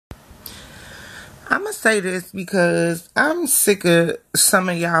I'ma say this because I'm sick of some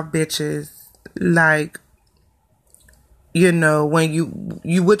of y'all bitches. Like, when you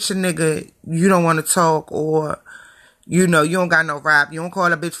with your nigga, you don't want to talk, or you don't got no rap. You don't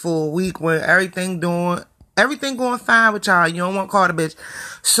call a bitch for a week when everything going fine with y'all. You don't want to call the bitch.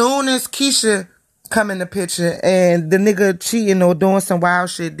 Soon as Keisha come in the picture and the nigga cheating or doing some wild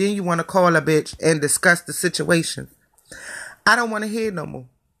shit, then you want to call a bitch and discuss the situation. I don't want to hear no more.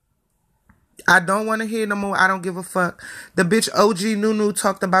 I don't want to hear no more. I don't give a fuck. The bitch OG Nunu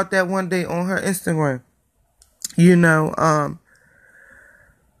talked about that one day on her Instagram. Your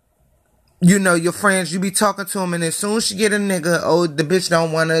friends, you be talking to them, and as soon as she get a nigga, oh, the bitch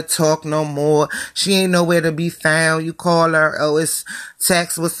don't want to talk no more. She ain't nowhere to be found. You call her, oh, it's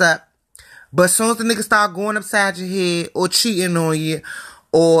text, what's up? But as soon as the nigga start going upside your head or cheating on you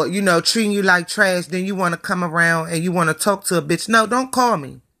or, treating you like trash, then you want to come around and you want to talk to a bitch. No, don't call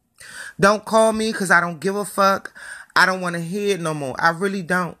me. Don't call me because I don't give a fuck. I don't want to hear it no more. I really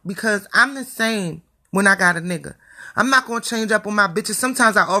don't. Because I'm the same when I got a nigga. I'm not going to change up on my bitches.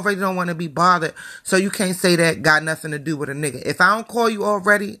 Sometimes I already don't want to be bothered. So you can't say that got nothing to do with a nigga. If I don't call you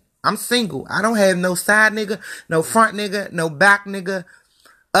already, I'm single. I don't have no side nigga, no front nigga, no back nigga,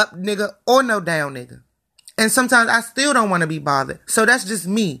 up nigga, or no down nigga. And sometimes I still don't want to be bothered. So that's just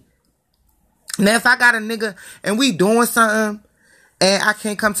me. Now, if I got a nigga and we doing something and I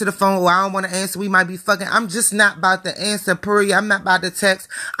can't come to the phone or I don't want to answer, we might be fucking. I'm just not about to answer, period. I'm not about to text.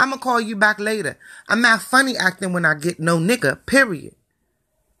 I'm going to call you back later. I'm not funny acting when I get no nigga, period.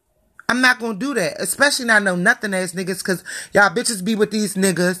 I'm not going to do that. Especially not no nothing ass niggas, because y'all bitches be with these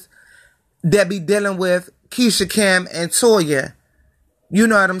niggas that be dealing with Keisha, Cam, and Toya. You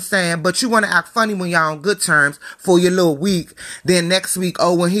know what I'm saying? But you want to act funny when y'all on good terms for your little week. Then next week,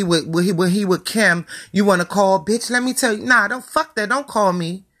 oh, when he with Kim, you want to call, bitch, let me tell you. Nah, don't fuck that. Don't call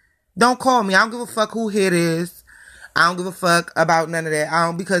me. Don't call me. I don't give a fuck who hit is. I don't give a fuck about none of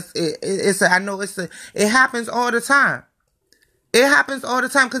that. Because it happens all the time. It happens all the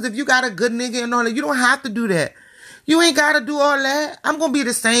time. Because if you got a good nigga and all that, you don't have to do that. You ain't got to do all that. I'm going to be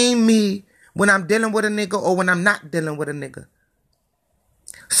the same me when I'm dealing with a nigga or when I'm not dealing with a nigga.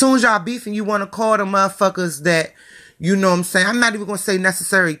 Soon as y'all beefing, you want to call the motherfuckers that, you know what I'm saying? I'm not even going to say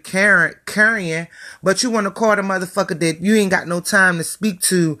necessarily carrying, but you want to call the motherfucker that you ain't got no time to speak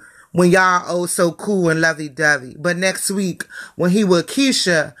to when y'all oh so cool and lovey-dovey. But next week, when he with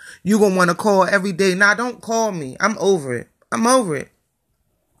Keisha, you going to want to call every day. Nah, don't call me. I'm over it. I'm over it.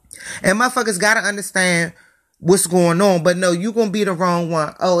 And motherfuckers got to understand what's going on. But no, you going to be the wrong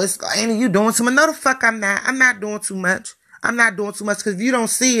one. Oh, ain't you doing too much? No, the fuck I'm not. I'm not doing too much. I'm not doing too much because if you don't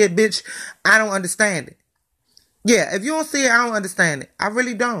see it, bitch, I don't understand it. Yeah, if you don't see it, I don't understand it. I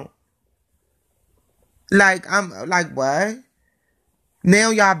really don't. Like, I'm like, what? Now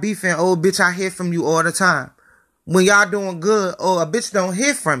y'all beefing, oh, bitch, I hear from you all the time. When y'all doing good, oh, a bitch don't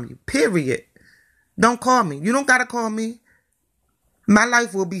hear from you, period. Don't call me. You don't got to call me. My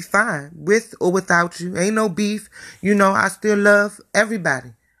life will be fine with or without you. Ain't no beef. I still love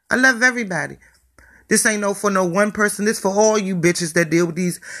everybody. I love everybody. This ain't for no one person. This for all you bitches that deal with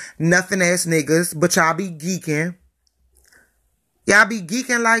these nothing ass niggas. But y'all be geeking. Y'all be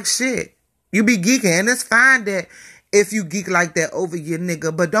geeking like shit. You be geeking. And it's fine that if you geek like that over your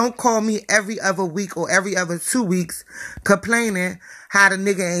nigga. But don't call me every other week or every other 2 weeks complaining how the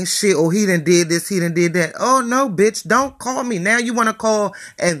nigga ain't shit or he done did this, he done did that. Oh, no, bitch. Don't call me. Now you want to call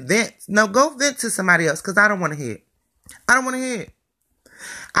and vent. No, go vent to somebody else because I don't want to hear it. I don't want to hear it.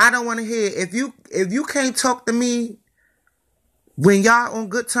 I don't want to hear it. If you can't talk to me when y'all on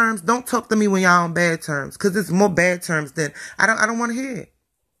good terms, don't talk to me when y'all on bad terms. Because it's more bad terms than I don't want to hear it.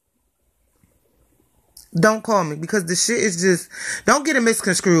 Don't call me because the shit is just, don't get it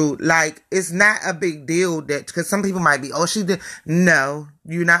misconstrued. Like, it's not a big deal that, because some people might be, oh, she did. No,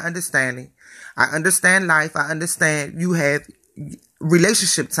 you're not understanding. I understand life. I understand you have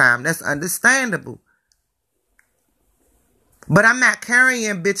relationship time. That's understandable. But I'm not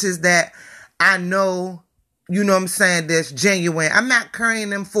carrying bitches that I know, you know what I'm saying, that's genuine. I'm not carrying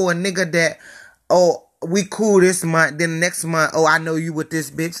them for a nigga that, oh, we cool this month, then next month, oh, I know you with this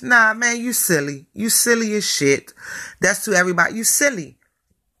bitch. Nah, man, you silly. You silly as shit. That's to everybody. You silly.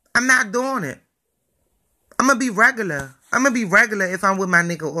 I'm not doing it. I'm going to be regular. I'm going to be regular if I'm with my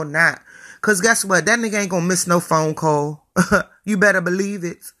nigga or not. Because guess what? That nigga ain't going to miss no phone call. You better believe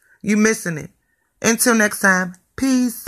it. You missing it. Until next time, peace.